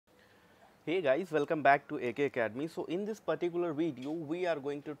Hey guys, welcome back to Akacademy. So in this particular video, we are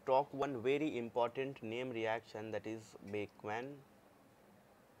going to talk one very important name reaction, that is Beckmann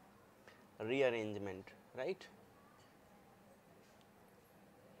rearrangement, right?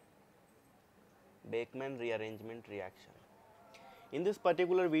 Beckmann rearrangement reaction. In this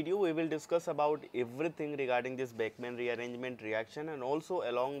particular video, we will discuss about everything regarding this Beckmann rearrangement reaction, and also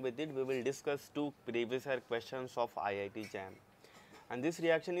along with it, we will discuss two previous year questions of IIT JAM. And this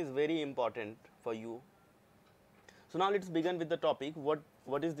reaction is very important for you. So now let's begin with the topic.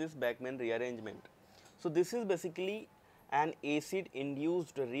 What is this Beckmann rearrangement? So this is basically an acid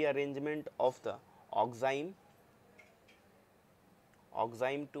induced rearrangement of the oxime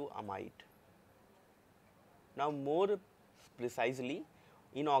to amide. Now more precisely,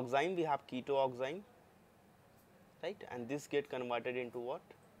 in oxime we have ketoxime, right, and this get converted into what?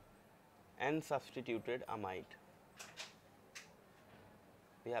 N substituted amide.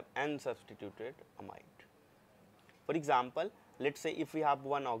 We have N substituted amide. For example, let's say if we have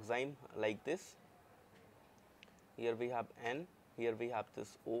one oxime like this, here we have N, here we have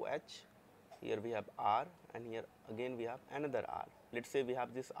this OH, here we have R, and here again we have another R. Let's say we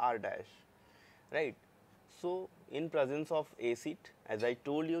have this R dash, right? So in presence of acid, as I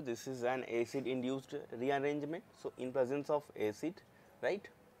told you, this is an acid induced rearrangement. So in presence of acid, right,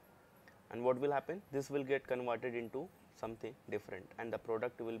 and what will happen? This will get converted into something different, and the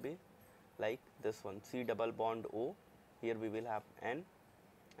product will be like this one, C double bond O, here we will have N,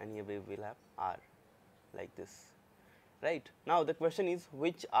 and here we will have R, like this, right. Now the question is,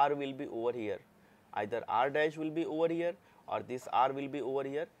 which R will be over here? Either R dash will be over here or this R will be over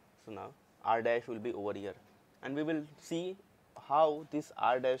here. So now R dash will be over here, and we will see how this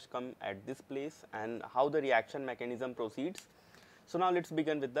R dash come at this place and how the reaction mechanism proceeds. So now let's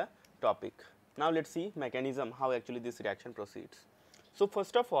begin with the topic. Now let's see mechanism, how actually this reaction proceeds. So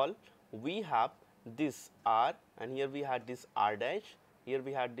first of all, we have this R, and here we had this R dash, here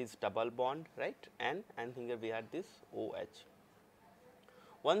we had this double bond, right, N, and here we had this OH.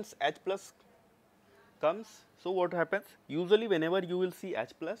 Once H plus comes, so what happens? Usually whenever you will see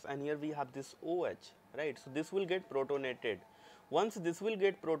H plus, and here we have this OH, right, so this will get protonated. Once this will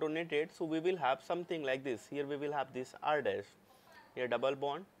get protonated, so we will have something like this. Here we will have this R dash, here double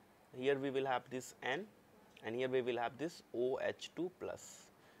bond, here we will have this N, and here we will have this OH2 plus.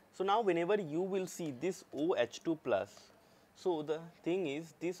 So now whenever you will see this OH2 plus, so the thing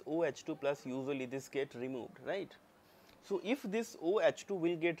is, this OH2 plus usually this get removed, right. So if this OH2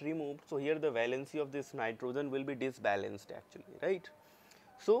 will get removed, so here the valency of this nitrogen will be disbalanced actually, right.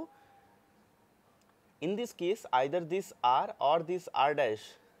 So in this case, either this R or this R dash,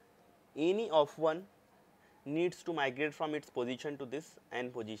 any of one needs to migrate from its position to this N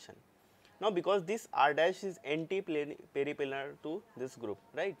position. Now because this R dash is anti-periplanar to this group,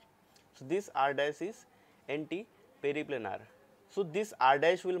 right. So this R dash is anti-periplanar. So this R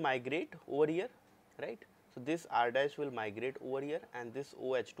dash will migrate over here, right. So this R dash will migrate over here, and this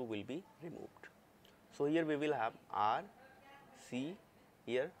OH2 will be removed. So here we will have R, C,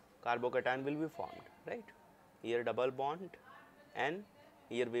 here carbocation will be formed, right. Here double bond, and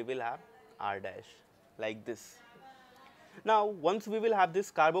here we will have R dash, like this. Now once we will have this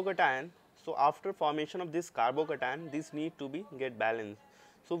carbocation, so after formation of this carbocation, this need to be get balanced.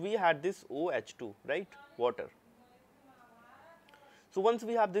 So we had this OH2, right, water. So once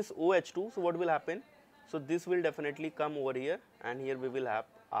we have this OH2, so what will happen? So this will definitely come over here, and here we will have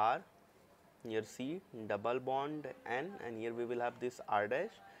R, here C, double bond N, and here we will have this R dash,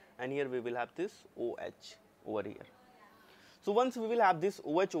 and here we will have this OH over here. So once we will have this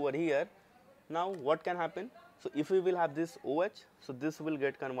OH over here, now what can happen? So if we will have this OH, so this will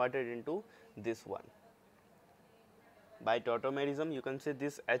get converted into this one. By tautomerism, you can say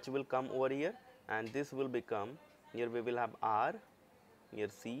this H will come over here, and this will become, here we will have R, here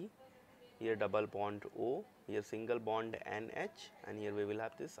C, here double bond O, here single bond NH, and here we will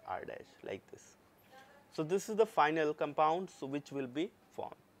have this R dash, like this. So this is the final compound, so which will be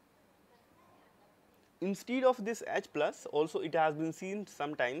formed. Instead of this H plus, also it has been seen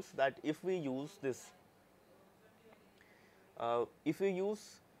sometimes that if we use this, if we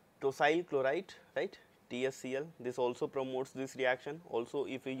use tosyl chloride, right, TSCl, this also promotes this reaction. Also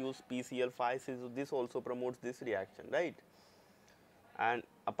if we use PCl5, so this also promotes this reaction, right. And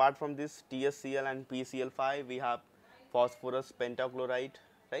apart from this TSCl and PCl5, we have phosphorus pentachloride,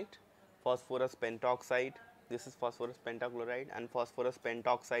 right, phosphorus pentoxide, this is phosphorus pentachloride, and phosphorus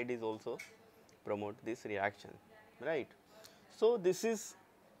pentoxide is also promote this reaction, right. So this is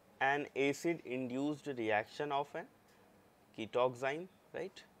an acid induced reaction of an ketoxime,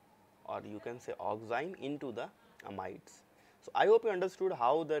 right, or you can say oxime into the amides. So I hope you understood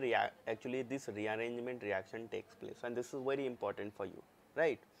how the actually this rearrangement reaction takes place, and this is very important for you,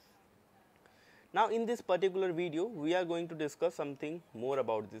 right? Now in this particular video we are going to discuss something more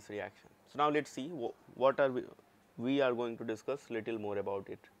about this reaction. So now let's see what are we are going to discuss little more about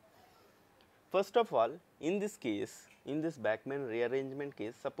it. First of all, in this case, in this Beckmann rearrangement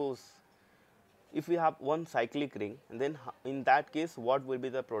case, suppose if we have one cyclic ring, then in that case what will be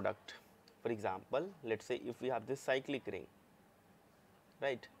the product? For example, let's say if we have this cyclic ring,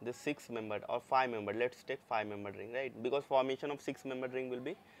 right, this 6-membered or 5-membered, let's take 5-membered ring, right, because formation of 6-membered ring will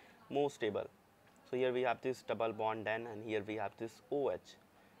be more stable. So here we have this double bond N, and here we have this OH.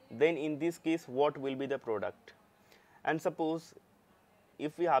 Then in this case what will be the product? And suppose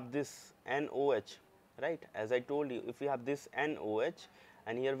if we have this NOH, right, as I told you, if we have this NOH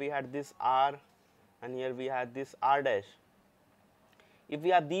and here we had this R and here we had this R dash, if we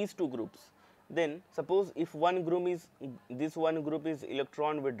have these two groups, then suppose if one group is, this one group is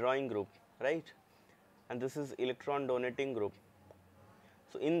electron withdrawing group, right, and this is electron donating group.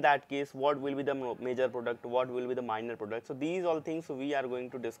 So in that case what will be the major product, what will be the minor product? So these all things we are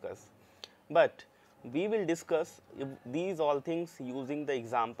going to discuss, but we will discuss these all things using the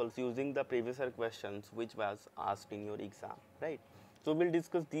examples, using the previous year questions which was asked in your exam, right. So we will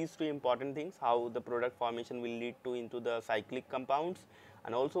discuss these three important things, how the product formation will lead to into the cyclic compounds,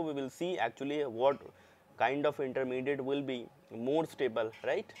 and also we will see actually what kind of intermediate will be more stable,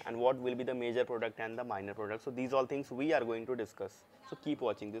 right, and what will be the major product and the minor product. So these all things we are going to discuss. So keep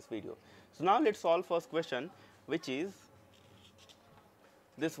watching this video. So now let's solve first question, which is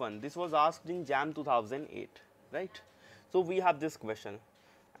this one. This was asked in JAM 2008, right. So we have this question,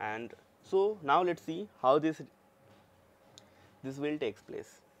 and so now let's see how this will takes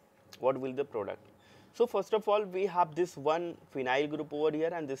place. What will the product? So first of all we have this one phenyl group over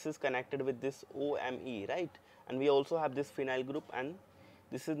here, and this is connected with this OMe, right, and we also have this phenyl group, and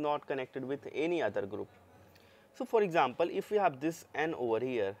this is not connected with any other group. So for example, if we have this N over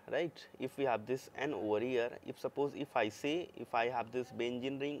here, right, if we have this N over here, if suppose if I say if I have this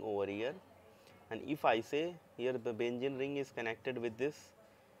benzene ring over here, and if I say here the benzene ring is connected with this,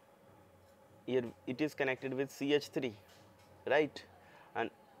 here it is connected with CH3, right, and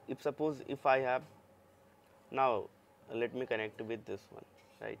if suppose if I have, now let me connect with this one,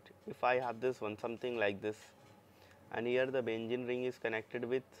 right, if I have this one something like this, and here the benzene ring is connected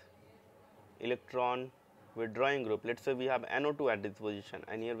with electron withdrawing group, let's say we have NO2 at this position,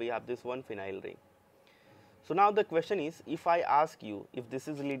 and here we have this one phenyl ring. So now the question is, if I ask you if this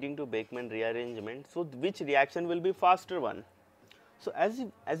is leading to Beckmann rearrangement, so which reaction will be faster one? So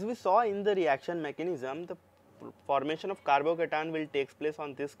as we saw in the reaction mechanism, the formation of carbocation will takes place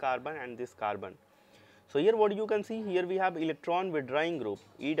on this carbon and this carbon. So here what you can see, here we have electron withdrawing group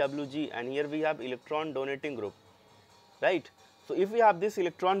EWG, and here we have electron donating group, right. So if we have this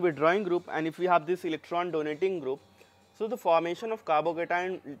electron withdrawing group and if we have this electron donating group, so the formation of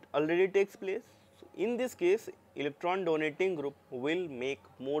carbocation already takes place. So in this case electron donating group will make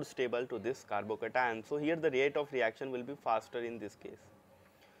more stable to this carbocation. So here the rate of reaction will be faster in this case.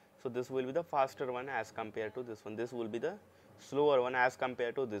 So this will be the faster one as compared to this one, this will be the slower one as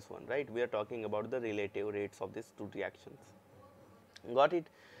compared to this one, right. We are talking about the relative rates of these two reactions. Got it?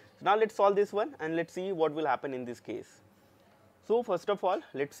 So now let's solve this one and let's see what will happen in this case. So first of all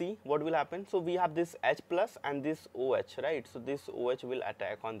let's see what will happen. So we have this H plus and this OH, right. So this OH will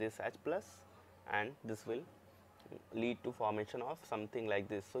attack on this H plus and this will lead to formation of something like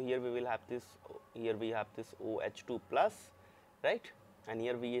this. So here we will have this, here we have this OH2 plus, right, and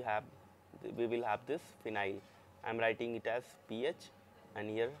here we will have this phenyl. I am writing it as PH, and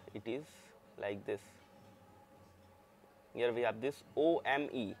here it is like this. Here we have this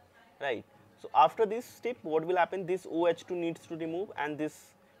OMe, right. So after this step what will happen, this OH2 needs to remove, and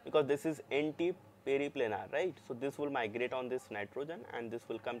this, because this is anti-periplanar, right. So this will migrate on this nitrogen and this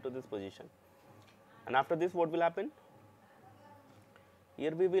will come to this position, and after this what will happen,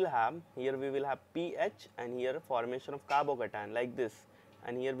 here we will have PH and here formation of carbocation like this,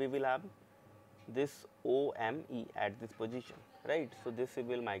 and here we will have this OMe at this position, right. So this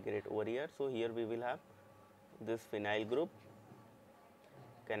will migrate over here. So here we will have this phenyl group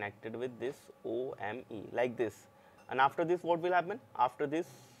connected with this OMe like this, and after this what will happen, after this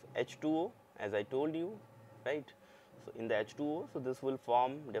H2O, as I told you, right. So in the H2O, so this will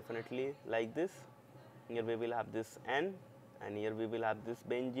form definitely like this. Here we will have this N, and here we will have this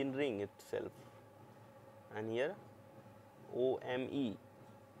benzene ring itself, and here OMe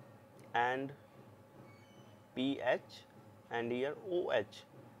and PH and here OH.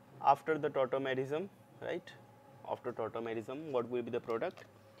 After the tautomerism, right, after tautomerism what will be the product?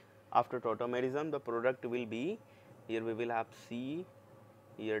 After tautomerism the product will be, here we will have C,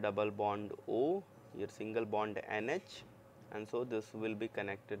 here double bond O, here single bond NH, and so this will be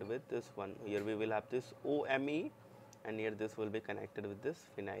connected with this one. Here we will have this OMe, and here this will be connected with this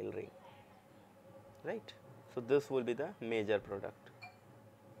phenyl ring, right. So this will be the major product.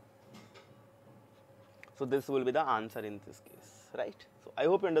 So this will be the answer in this case, right. So I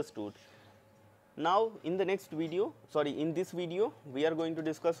hope you understood. Now in the next video, in this video we are going to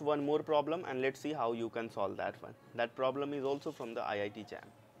discuss one more problem, and let's see how you can solve that one. That problem is also from the IIT JAM,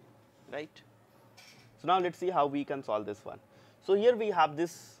 right. So now let's see how we can solve this one. So here we have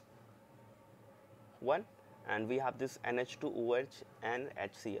this one, and we have this NH2OH and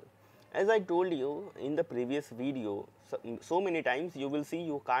HCl. As I told you in the previous video, so many times you will see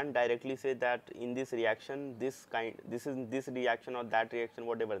you can't directly say that in this reaction this is this reaction or that reaction,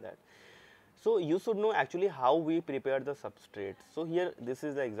 whatever that. So you should know actually how we prepare the substrates. So here this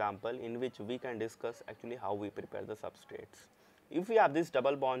is the example in which we can discuss actually how we prepare the substrates. If we have this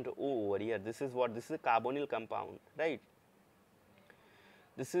double bond O over here, this is what, this is a carbonyl compound, right.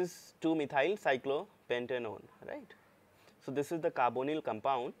 This is 2-methyl cyclopentanone, right. So this is the carbonyl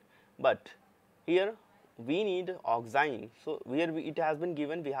compound, but here we need oxime. So here it has been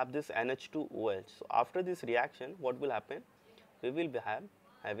given, we have this NH2OH. So after this reaction, what will happen? We will be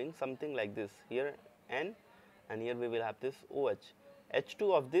having something like this, here N, and here we will have this OH.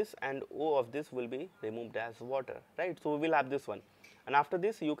 H2 of this and O of this will be removed as water, right. So we will have this one, and after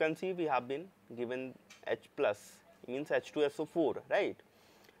this you can see we have been given H plus, means H2SO4, right.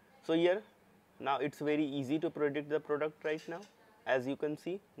 So here now it's very easy to predict the product right now, as you can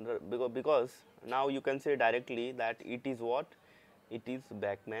see, because now you can say directly that it is what? It is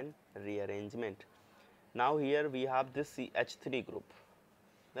Beckmann rearrangement. Now here we have this CH3 group,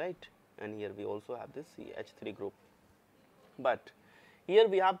 right, and here we also have this CH3 group, but here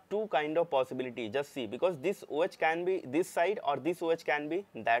we have two kind of possibility. Just see, because this OH can be this side or this OH can be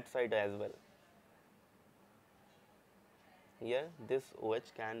that side as well. Here this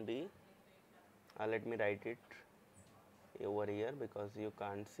OH can be, let me write it over here because you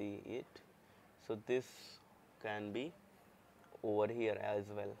can't see it. So this can be over here as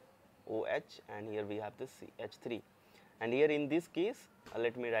well, OH, and here we have this CH3, and here in this case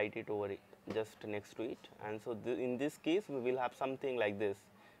let me write it over it just next to it, and so in this case we will have something like this,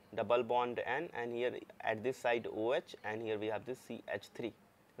 double bond N, and here at this side OH, and here we have this CH3,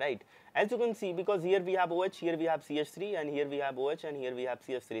 right. As you can see, because here we have OH, here we have CH3, and here we have OH, and here we have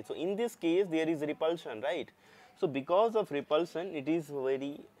CH3. So in this case there is repulsion, right. So because of repulsion it is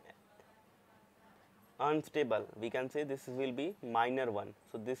very unstable. We can say this will be minor one.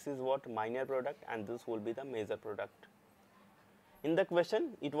 So this is what minor product, and this will be the major product. In the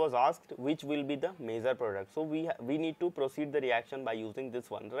question it was asked which will be the major product. So we need to proceed the reaction by using this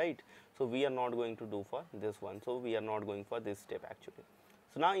one, right. So we are not going to do for this one. So we are not going for this step actually.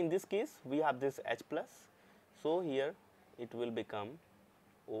 So now in this case we have this H plus. So here it will become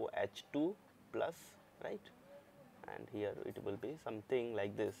OH2 plus, right, and here it will be something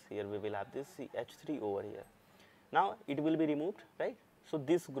like this. Here we will have this CH3 over here. Now it will be removed, right. So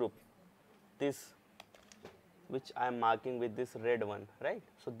this group, this which I am marking with this red one, right.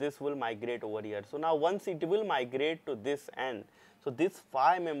 So this will migrate over here. So now once it will migrate to this end, so this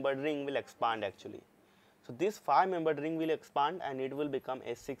 5-membered ring will expand actually. So this 5-membered ring will expand and it will become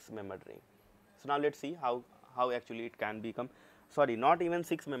a 6-membered ring. So now let's see how actually it can become, not even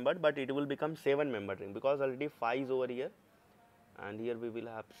 6-membered, but it will become 7-membered ring, because already 5 is over here, and here we will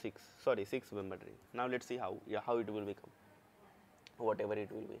have 6-membered ring. Now let's see how it will become, whatever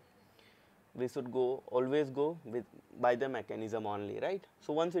it will be. We should always go by the mechanism only, right.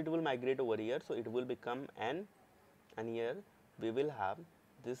 So once it will migrate over here, so it will become N, and here we will have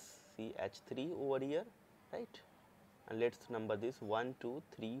this CH3 over here, right, and let's number this 1, 2,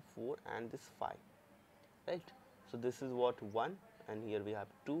 3, 4, and this 5, right. So this is what 1, and here we have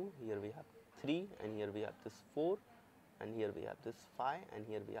 2, here we have 3, and here we have this 4, and here we have this 5, and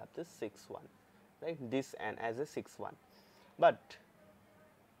here we have this 6 1, right, this N as a 6 1. But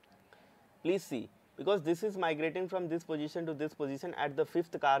please see, because this is migrating from this position to this position, at the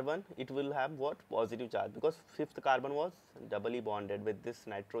 5th carbon it will have what? Positive charge, because 5th carbon was doubly bonded with this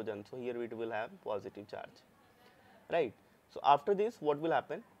nitrogen. So here it will have positive charge, right. So after this what will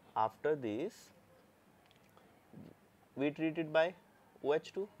happen? After this we treat it by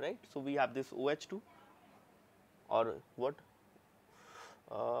OH2, right. So we have this OH2, or what?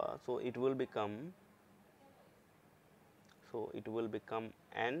 So it will become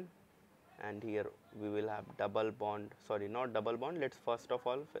N, and here we will have double bond, not double bond, let's first of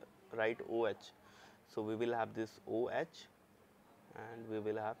all write OH. So we will have this OH, and we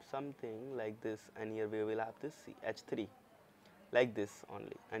will have something like this, and here we will have this CH3 like this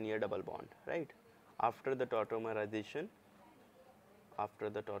only, and here double bond, right? After the tautomerization,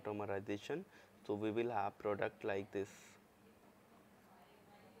 so we will have product like this.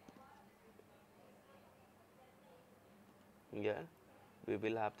 Here we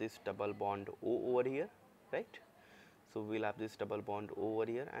will have this double bond O over here, right? So we will have this double bond O over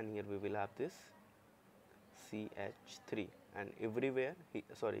here, and here we will have this CH3, and everywhere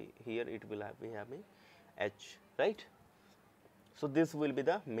here it will have H, right? So this will be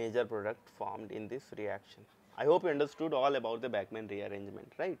the major product formed in this reaction. I hope you understood all about the Beckmann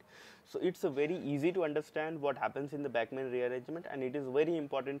rearrangement, right? So it's a very easy to understand what happens in the Beckmann rearrangement, and it is very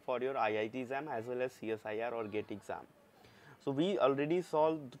important for your IIT JAM as well as CSIR or GATE exam. So we already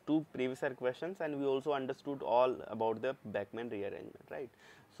solved 2 previous year questions, and we also understood all about the Beckmann rearrangement, right?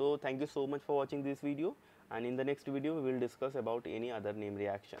 So thank you so much for watching this video, and in the next video we will discuss about any other name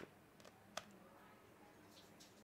reaction.